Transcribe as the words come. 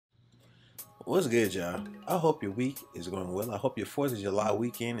What's good, y'all? I hope your week is going well. I hope your 4th of July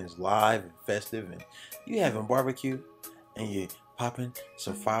weekend is live and festive and you having barbecue and you popping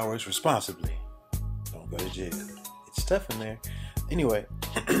some fireworks responsibly. Don't go to jail. It's tough in there. Anyway,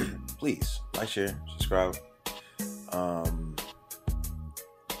 please like, share, subscribe.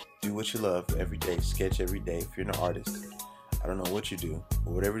 Do what you love every day. Sketch every day. If you're an artist, I don't know what you do,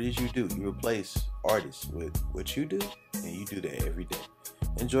 but whatever it is you do, you replace artists with what you do, and you do that every day.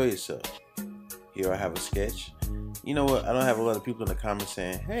 Enjoy yourself. Here I have a sketch. You know what? I don't have a lot of people in the comments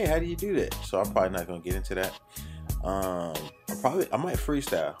saying, "Hey, how do you do that?" So I'm probably not gonna get into that. I might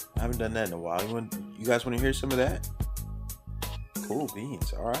freestyle. I haven't done that in a while. You guys want to hear some of that? Cool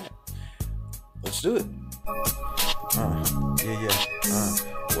beans. All right, let's do it.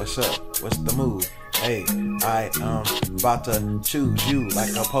 What's up? What's the move? Hey, I about to choose you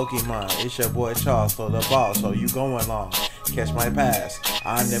like a Pokemon. It's your boy Charles, so the ball, so you going long. Catch my pass.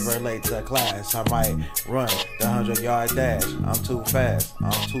 I'm never late to class. I might run the 100-yard dash. I'm too fast.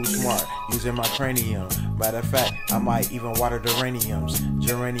 I'm too smart. Using my cranium. Matter of fact, I might even water geraniums.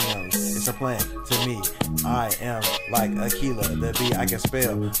 It's a plan to me. I am like Aquila, the B. I can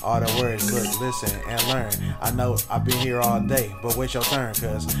spell all the words. Look, listen, and learn. I know I've been here all day, but wait your turn,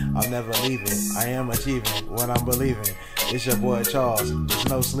 cause I'm never leaving. I am achieving what I'm believing. It's your boy Charles. There's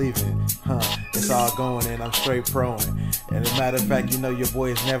no sleeving. It's all going and I'm straight proing. And as a matter of fact, you know your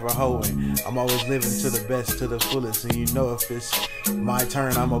boy is never hoeing. I'm always living to the best, to the fullest. And you know if it's my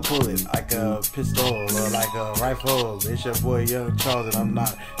turn, I'ma pull it like a pistol or like a rifle. It's your boy Young Charles and I'm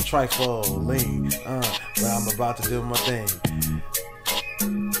not trifling. But I'm about to do my thing.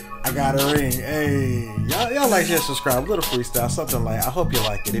 I got a ring. Hey, y'all like, share, subscribe. A little freestyle, something like. I hope you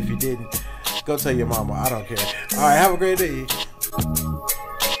like it. If you didn't, go tell your mama. I don't care. All right, have a great day.